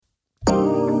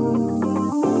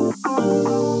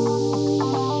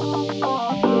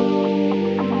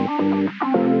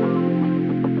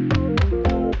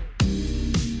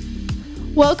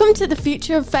Welcome to the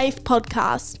Future of Faith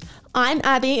podcast. I'm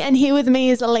Abby and here with me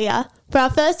is Aaliyah for our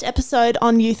first episode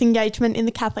on youth engagement in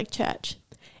the Catholic Church.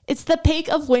 It's the peak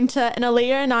of winter and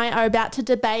Aaliyah and I are about to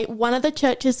debate one of the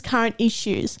church's current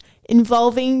issues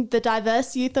involving the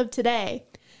diverse youth of today.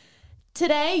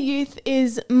 Today, youth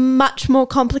is much more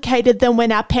complicated than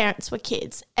when our parents were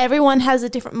kids. Everyone has a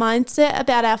different mindset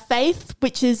about our faith,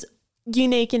 which is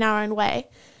unique in our own way.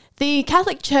 The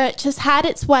Catholic Church has had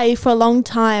its way for a long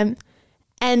time,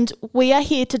 and we are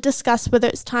here to discuss whether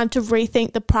it's time to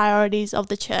rethink the priorities of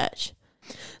the church.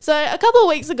 So a couple of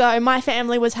weeks ago, my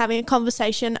family was having a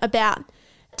conversation about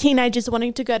teenagers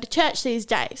wanting to go to church these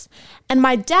days. And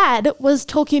my dad was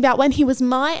talking about when he was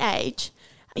my age,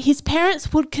 his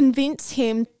parents would convince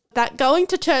him that going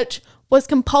to church was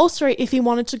compulsory if he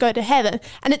wanted to go to heaven.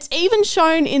 And it's even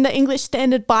shown in the English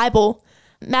Standard Bible.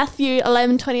 Matthew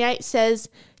 11:28 says,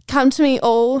 "Come to me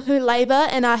all who labour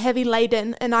and are heavy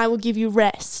laden, and I will give you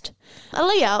rest."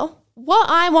 Aaliyah, what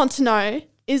I want to know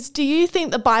is, do you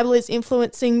think the Bible is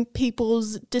influencing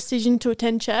people's decision to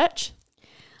attend church?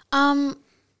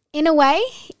 In a way,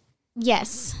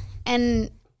 yes,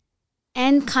 and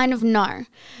kind of no,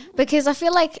 because I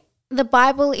feel like the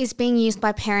Bible is being used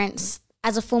by parents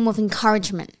as a form of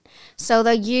encouragement. So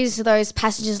they'll use those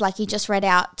passages like you just read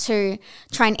out to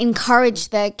try and encourage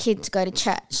their kid to go to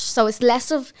church. So it's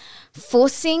less of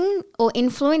forcing or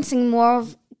influencing, more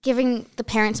of giving the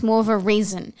parents more of a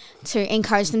reason to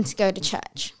encourage them to go to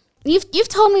church. You've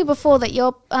told me before that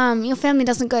your family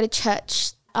doesn't go to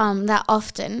church that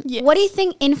often. Yes. What do you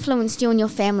think influenced you and your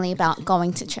family about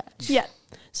going to church? Yeah.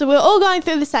 So we're all going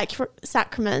through the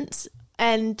sacraments,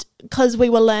 and because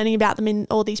we were learning about them in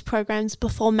all these programs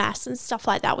before Mass and stuff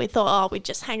like that, we thought, we'd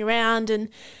just hang around and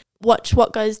watch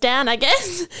what goes down, I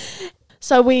guess.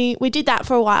 So we did that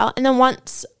for a while. And then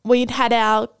once we'd had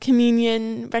our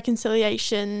communion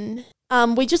reconciliation,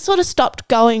 we just sort of stopped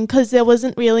going because there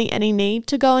wasn't really any need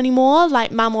to go anymore.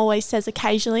 Like Mum always says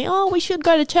occasionally, we should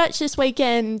go to church this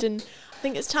weekend and I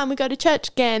think it's time we go to church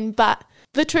again. But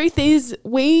the truth is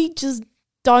we just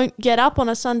don't get up on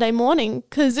a Sunday morning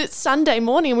because it's Sunday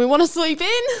morning and we want to sleep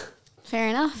in. Fair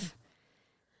enough.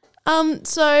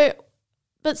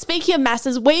 But speaking of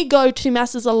masses, we go to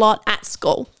masses a lot at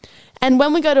school. And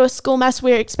when we go to a school mass,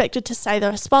 we're expected to say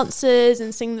the responses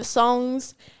and sing the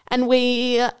songs. And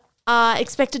we are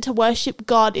expected to worship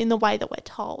God in the way that we're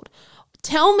told.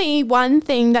 Tell me one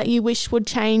thing that you wish would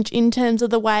change in terms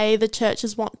of the way the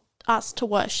churches want us to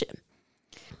worship.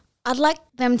 I'd like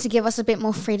them to give us a bit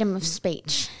more freedom of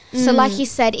speech. So like you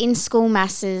said, in school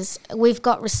masses, we've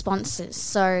got responses.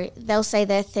 So they'll say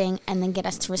their thing and then get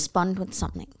us to respond with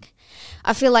something.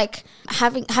 I feel like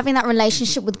having that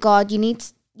relationship with God,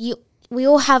 we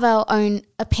all have our own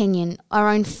opinion, our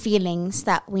own feelings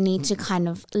that we need to kind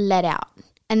of let out.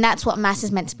 And that's what Mass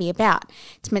is meant to be about.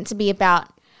 It's meant to be about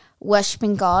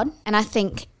worshipping God. And I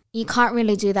think you can't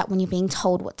really do that when you're being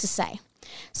told what to say.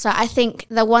 So I think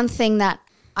the one thing that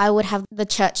I would have the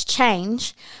church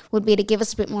change would be to give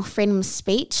us a bit more freedom of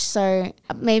speech. So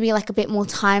maybe like a bit more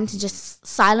time to just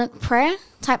silent prayer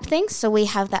type thing. So we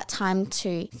have that time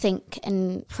to think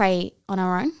and pray on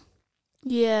our own.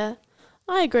 Yeah,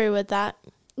 I agree with that.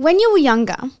 When you were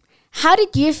younger, how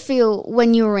did you feel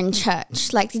when you were in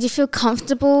church? Like, did you feel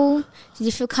comfortable? Did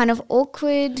you feel kind of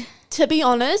awkward? To be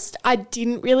honest, I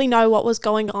didn't really know what was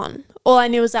going on. All I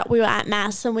knew was that we were at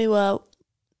Mass and we were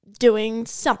doing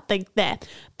something there.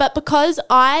 But because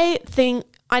I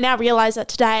now realise that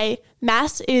today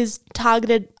Mass is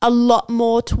targeted a lot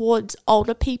more towards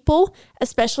older people,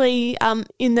 especially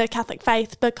in the Catholic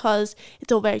faith, because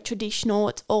it's all very traditional.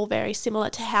 It's all very similar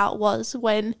to how it was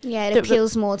when... Yeah, it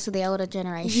appeals more to the older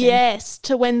generation. Yes,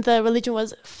 to when the religion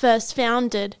was first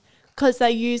founded, because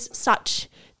they use such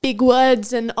big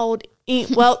words and when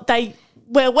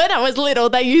I was little,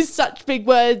 they used such big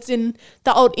words in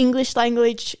the old English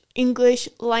language,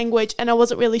 and I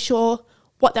wasn't really sure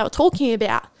what they were talking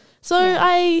about. So yeah.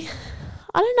 I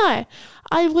don't know.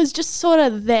 I was just sort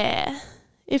of there,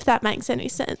 if that makes any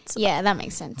sense. Yeah, that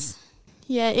makes sense.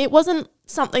 Yeah, it wasn't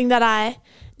something that I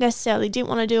necessarily didn't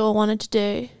want to do or wanted to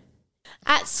do.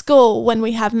 At school, when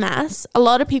we have Mass, a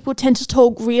lot of people tend to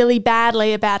talk really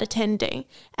badly about attending.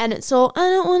 And it's all, I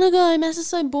don't want to go. Mass is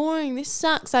so boring. This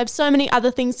sucks. I have so many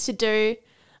other things to do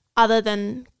other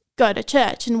than go to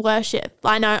church and worship.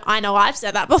 I know I've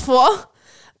said that before.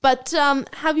 But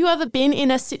have you ever been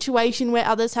in a situation where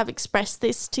others have expressed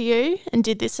this to you? And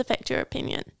did this affect your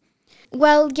opinion?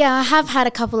 Well, yeah, I have had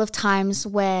a couple of times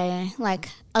where, like,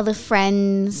 other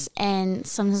friends and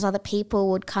sometimes other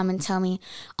people would come and tell me,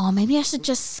 oh, maybe I should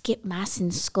just skip Mass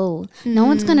in school. No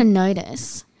one's going to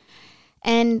notice.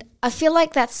 And I feel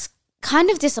like that's kind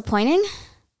of disappointing.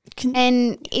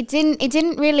 And it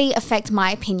didn't really affect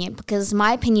my opinion, because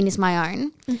my opinion is my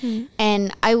own,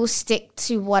 and I will stick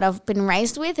to what I've been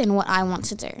raised with and what I want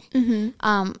to do.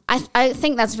 I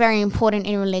think that's very important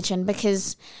in religion,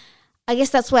 because I guess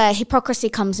that's where hypocrisy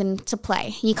comes into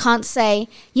play. You can't say,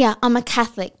 yeah, I'm a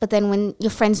Catholic, but then when your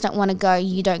friends don't want to go,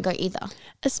 you don't go either.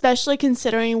 Especially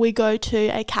considering we go to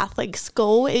a Catholic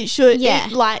school.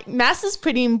 Mass is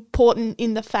pretty important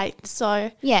in the faith,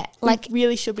 so yeah, we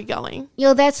really should be going.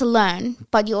 You're there to learn,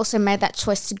 but you also made that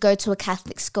choice to go to a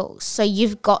Catholic school, so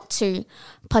you've got to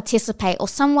participate or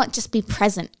somewhat just be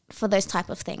present for those type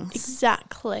of things.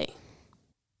 Exactly.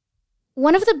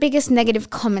 One of the biggest negative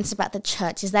comments about the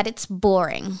church is that it's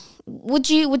boring. Would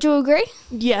you agree?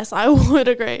 Yes, I would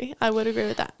agree. I would agree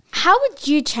with that. How would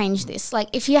you change this? Like,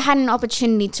 if you had an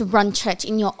opportunity to run church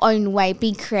in your own way,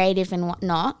 be creative and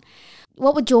whatnot,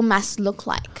 what would your mass look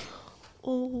like?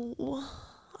 Oh,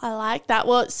 I like that.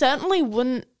 Well, it certainly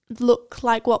wouldn't look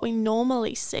like what we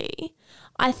normally see.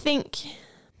 I think,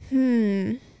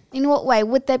 In what way?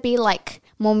 Would there be like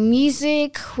more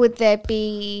music? Would there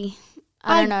be...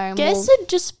 I don't know. I guess it'd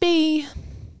just be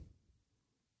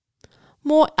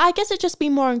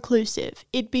more inclusive.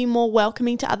 It'd be more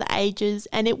welcoming to other ages,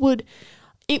 and it would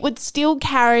still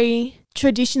carry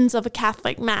traditions of a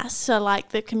Catholic mass, so like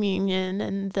the communion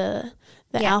and the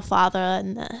Our Father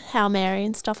and the Hail Mary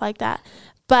and stuff like that.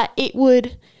 But it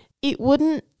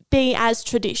wouldn't be as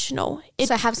traditional.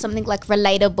 So have something like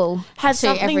relatable to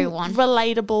everyone.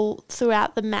 Relatable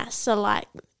throughout the mass, so like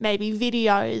maybe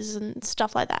videos and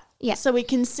stuff like that. Yeah. So we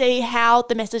can see how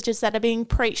the messages that are being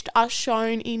preached are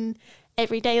shown in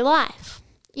everyday life.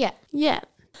 Yeah. Yeah.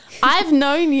 I've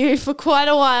known you for quite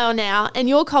a while now, and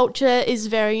your culture is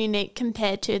very unique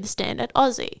compared to the standard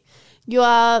Aussie. You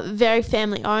are very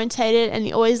family orientated, and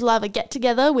you always love a get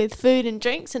together with food and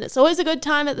drinks, and it's always a good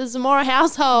time at the Zamora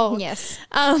household. Yes.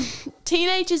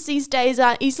 Teenagers these days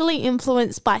are easily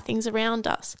influenced by things around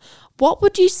us. What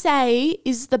would you say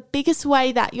is the biggest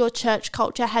way that your church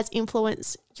culture has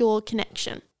influenced your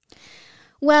connection?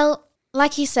 Well,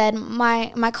 like you said,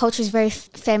 my culture is very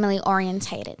family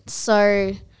orientated.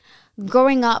 So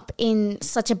growing up in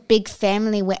such a big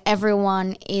family where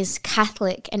everyone is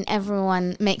Catholic and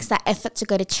everyone makes that effort to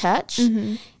go to church,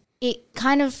 it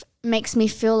kind of makes me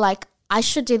feel like I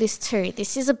should do this too.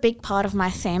 This is a big part of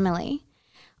my family.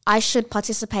 I should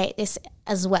participate this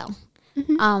as well.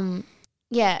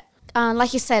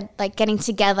 Like you said, like getting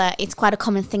together, it's quite a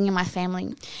common thing in my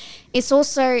family. It's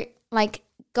also like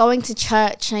going to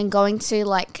church and going to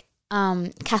like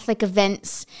Catholic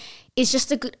events is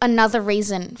just another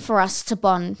reason for us to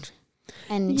bond,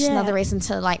 and just another reason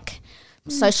to like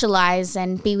socialize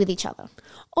and be with each other.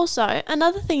 Also,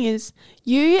 another thing is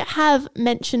you have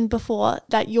mentioned before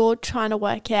that you're trying to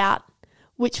work out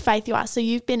which faith you are. So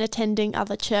you've been attending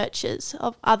other churches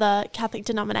of other Catholic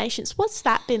denominations. What's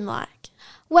that been like?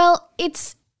 Well,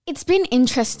 it's been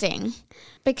interesting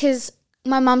because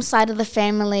my mum's side of the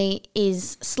family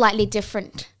is slightly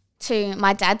different to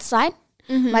my dad's side.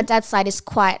 My dad's side is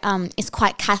quite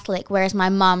Catholic, whereas my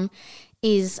mum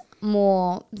is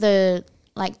more the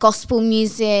like gospel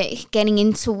music, getting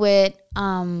into it,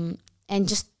 and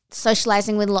just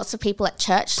socializing with lots of people at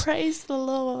church. Praise the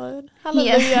Lord.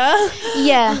 Hallelujah.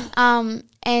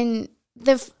 And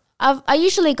I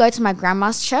usually go to my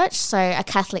grandma's church, so a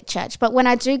Catholic church. But when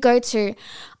I do go to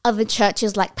other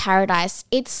churches like Paradise,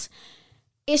 it's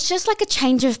just like a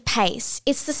change of pace.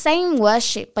 It's the same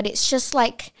worship, but it's just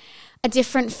like a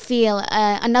different feel,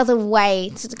 another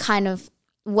way to kind of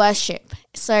worship.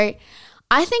 So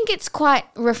I think it's quite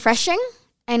refreshing,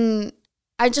 and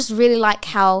I just really like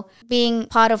how being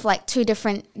part of like two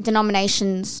different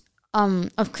denominations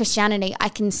of Christianity, I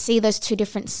can see those two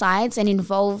different sides and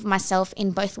involve myself in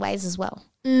both ways as well.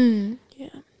 Yeah.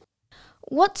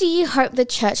 What do you hope the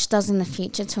church does in the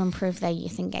future to improve their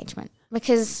youth engagement?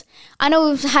 Because I know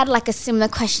we've had like a similar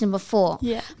question before.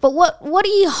 Yeah. But what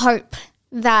do you hope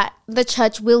that the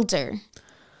church will do?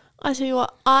 I tell you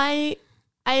what,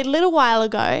 a little while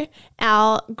ago,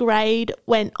 our grade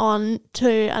went on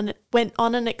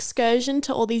an excursion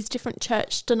to all these different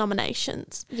church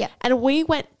denominations. Yeah. And we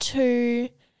went to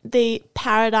the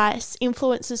Paradise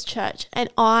Influencers Church, and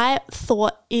I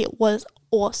thought it was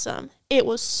awesome. It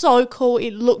was so cool.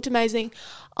 It looked amazing.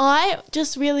 I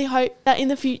just really hope that in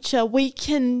the future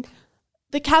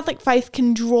the Catholic faith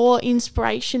can draw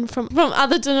inspiration from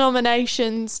other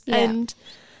denominations, and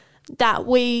that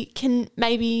we can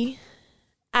maybe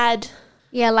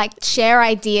like share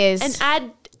ideas and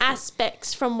add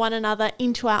aspects from one another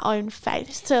into our own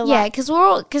faith. So yeah, because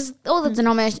all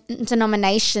the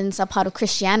denominations are part of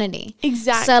Christianity.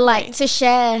 Exactly. So like to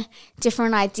share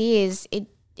different ideas,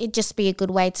 it'd just be a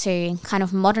good way to kind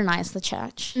of modernize the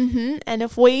church. Mm-hmm. And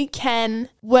if we can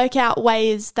work out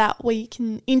ways that we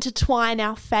can intertwine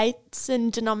our faiths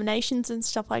and denominations and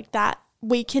stuff like that,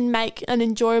 we can make an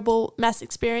enjoyable mass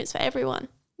experience for everyone.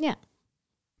 Yeah.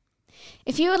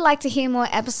 If you would like to hear more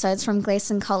episodes from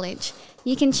Gleeson College,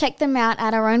 you can check them out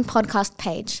at our own podcast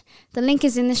page. The link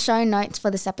is in the show notes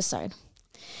for this episode.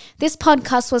 This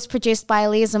podcast was produced by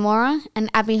Aaliyah Zamora and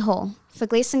Abby Hall for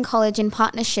Gleeson College in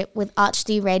partnership with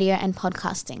ArchD Radio and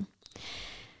Podcasting.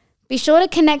 Be sure to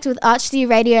connect with ArchD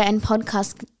Radio and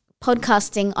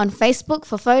Podcasting on Facebook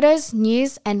for photos,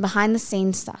 news, and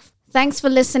behind-the-scenes stuff. Thanks for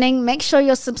listening. Make sure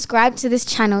you're subscribed to this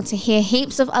channel to hear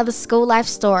heaps of other school life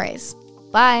stories.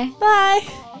 Bye.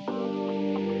 Bye.